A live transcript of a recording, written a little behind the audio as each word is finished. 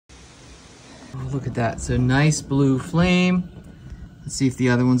Oh, look at that. So nice blue flame. Let's see if the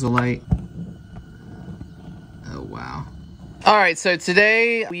other ones will light. Oh, wow. All right, so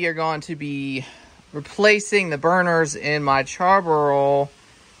today we are going to be replacing the burners in my Char-Broil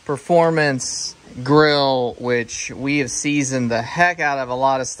Performance grill, which we have seasoned the heck out of a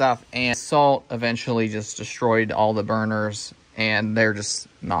lot of stuff, and salt eventually just destroyed all the burners and they're just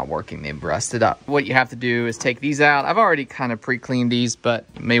not working. They've rusted up. What you have to do is take these out. I've already kind of pre-cleaned these, but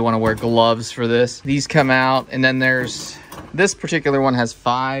you may want to wear gloves for this. These come out, and then there's this particular one has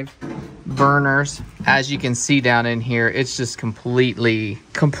 5 burners. As you can see down in here, it's just completely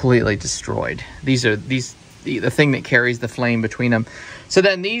destroyed. These are the thing that carries the flame between them. So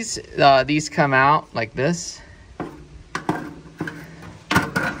then these come out like this.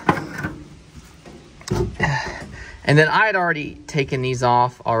 And then I had already taken these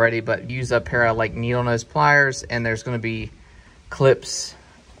off already, but used a pair of like needle nose pliers, and there's going to be clips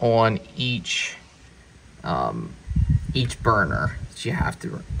on each burner. So you have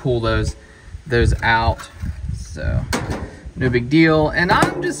to pull those out. So no big deal. And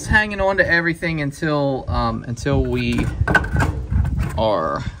I'm just hanging on to everything until we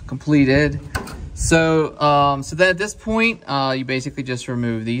are completed. So then at this point, you basically just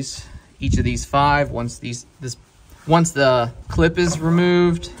remove each of these 5. Once the clip is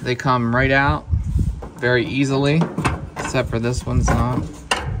removed, they come right out very easily, except for this one's not.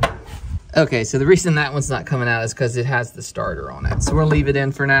 Okay, so the reason that one's not coming out is because it has the starter on it. So we'll leave it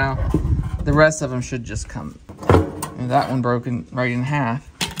in for now. The rest of them should just come. And that one broken right in half.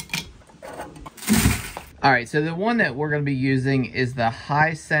 All right, so the one that we're gonna be using is the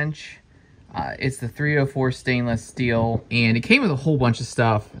Hisencn. It's the 304 stainless steel, and it came with a whole bunch of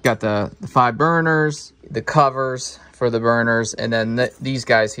stuff. Got the 5 burners, the covers for the burners, and then these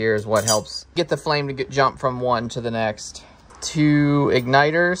guys here is what helps get the flame to jump from one to the next. 2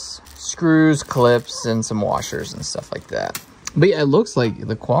 igniters, screws, clips, and some washers and stuff like that. But yeah, it looks like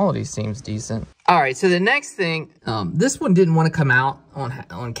the quality seems decent. All right, so the next thing, this one didn't want to come out on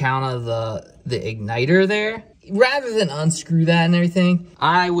account of the igniter there. Rather than unscrew that and everything,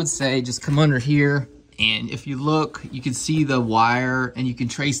 I would say just come under here, and if you look, you can see the wire, and you can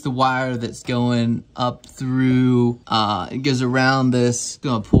trace the wire that's going up through, it goes around this.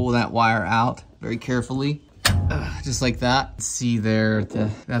 Gonna pull that wire out very carefully, just like that. See there,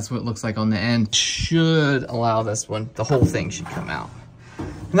 that's what it looks like on the end. Should allow this one, the whole thing should come out.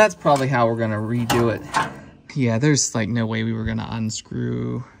 And that's probably how we're gonna redo it. Yeah, there's like no way we were gonna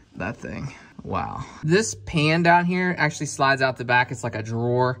unscrew that thing. Wow. This pan down here actually slides out the back. It's like a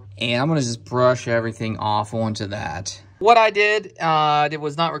drawer. And I'm going to just brush everything off onto that. What I did, it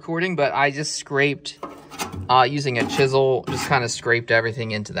was not recording, but I just scraped, using a chisel, just kind of scraped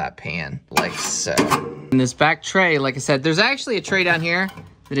everything into that pan, like so. In this back tray, like I said, there's actually a tray down here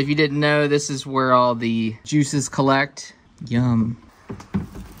that if you didn't know, this is where all the juices collect. Yum.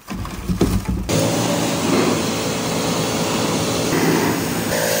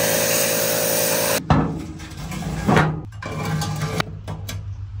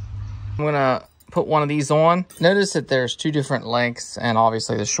 I'm gonna put one of these on. Notice that there's 2 different lengths, and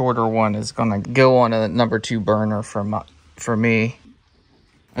obviously the shorter one is gonna go on a number 2 burner for me.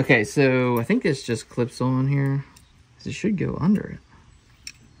 Okay, so I think this just clips on here. It should go under it.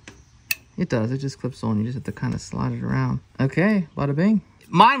 It does, it just clips on. You just have to kind of slide it around. Okay, bada bing.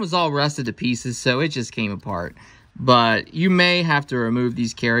 Mine was all rusted to pieces, so it just came apart. But you may have to remove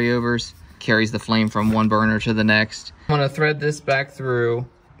these carryovers. Carries the flame from one burner to the next. I'm gonna thread this back through.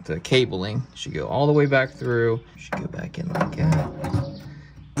 The cabling should go all the way back through. Should go back in like that.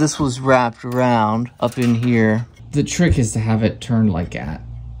 This was wrapped around up in here. The trick is to have it turned like that,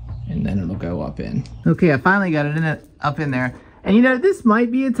 and then it'll go up in. Okay, I finally got it up in there. And you know, this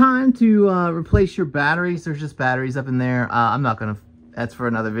might be a time to replace your batteries. There's just batteries up in there. I'm not gonna, that's for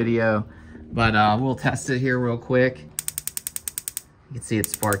another video. But we'll test it here real quick. You can see it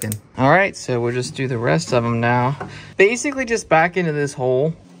sparking. All right, so we'll just do the rest of them now. Basically just back into this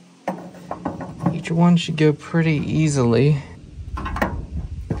hole. Each one should go pretty easily.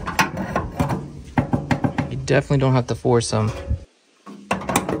 You definitely don't have to force them.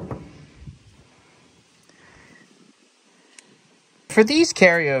 For these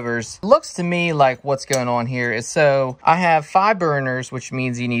carryovers, it looks to me like what's going on here is, so I have 5 burners, which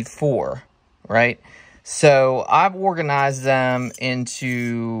means you need 4, right? So I've organized them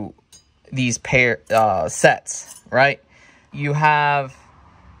into these sets, right? You have,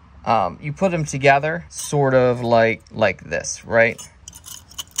 you put them together sort of like this, right?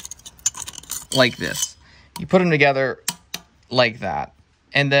 Like this. You put them together like that.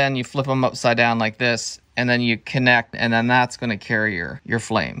 And then you flip them upside down like this, and then you connect, and then that's going to carry your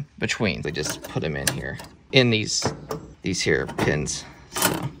flame between. We just put them in here, in these here pins.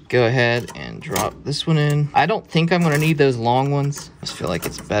 So go ahead and drop this one in. I don't think I'm going to need those long ones. I just feel like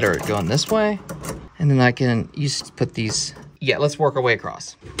it's better going this way. And then I can just put these. Yeah, let's work our way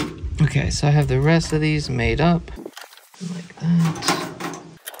across. Okay, so I have the rest of these made up like that.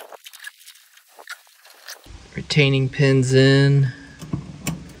 Retaining pins in.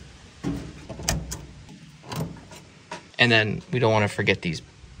 And then we don't want to forget these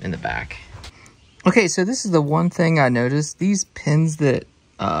in the back. Okay, so this is the one thing I noticed. These pins that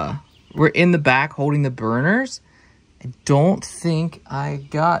were in the back holding the burners, I don't think I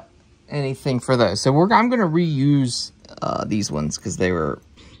got anything for those. So I'm going to reuse these ones because they were...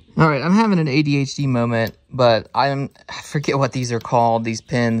 All right, I'm having an ADHD moment, but I forget what these are called. These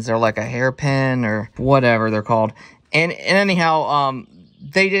pins are like a hairpin or whatever they're called. And anyhow,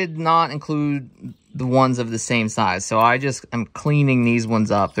 they did not include the ones of the same size. So I'm cleaning these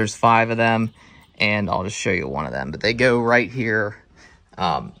ones up. There's 5 of them. And I'll just show you one of them. But they go right here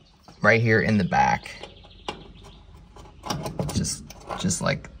in the back. Just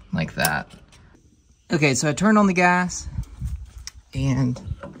like that. Okay, so I turned on the gas. And,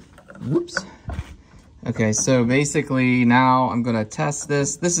 whoops. Okay, so basically now I'm gonna test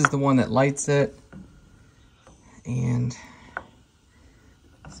this. This is the one that lights it. And,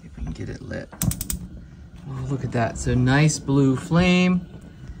 let's see if we can get it lit. Oh, look at that. So nice blue flame.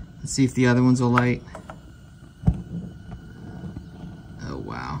 Let's see if the other ones will light. Oh,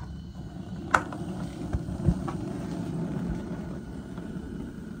 wow.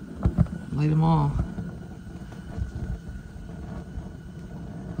 Light them all.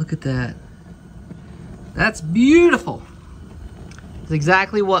 Look at that. That's beautiful. It's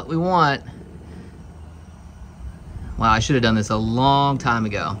exactly what we want. Wow, I should have done this a long time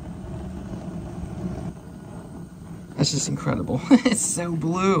ago. That's just incredible. It's so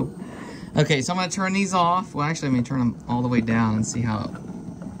blue. Okay, so I'm gonna turn these off. Well, actually, I'm gonna turn them all the way down and see how.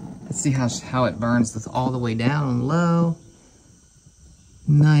 Let's see how it burns with all the way down on low.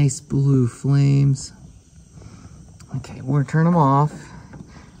 Nice blue flames. Okay, we're gonna turn them off.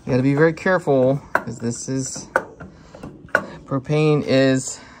 You gotta be very careful because this is propane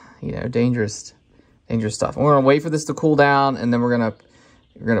is, you know, dangerous stuff. And we're gonna wait for this to cool down, and then we're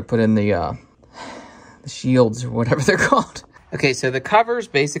gonna put in the shields or whatever they're called. Okay, so the covers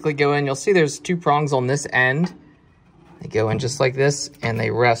basically go in. You'll see there's 2 prongs on this end. They go in just like this, and they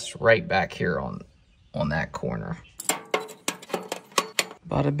rest right back here on that corner.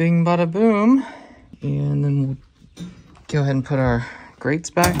 Bada bing, bada boom. And then we'll go ahead and put our grates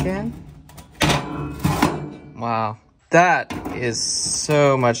back in. Wow, that is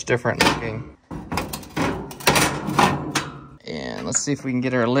so much different looking. And let's see if we can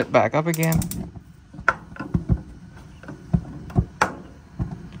get our lip back up again.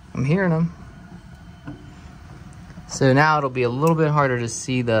 I'm hearing them. So now it'll be a little bit harder to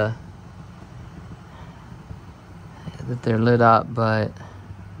see that they're lit up, but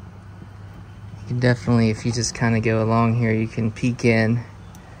you can definitely, if you just kind of go along here, you can peek in.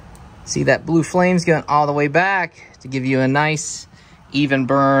 See that blue flames going all the way back to give you a nice even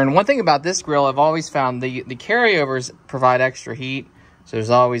burn. One thing about this grill, I've always found the carryovers provide extra heat. So there's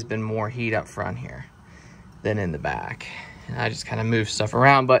always been more heat up front here than in the back. I just kind of move stuff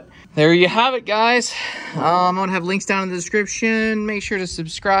around, but there you have it, guys. I'm gonna have links down in the description. Make sure to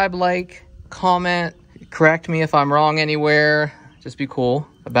subscribe, like, comment, correct me if I'm wrong anywhere. Just be cool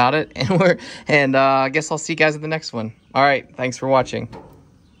about it. And I guess I'll see you guys at the next one. All right, thanks for watching.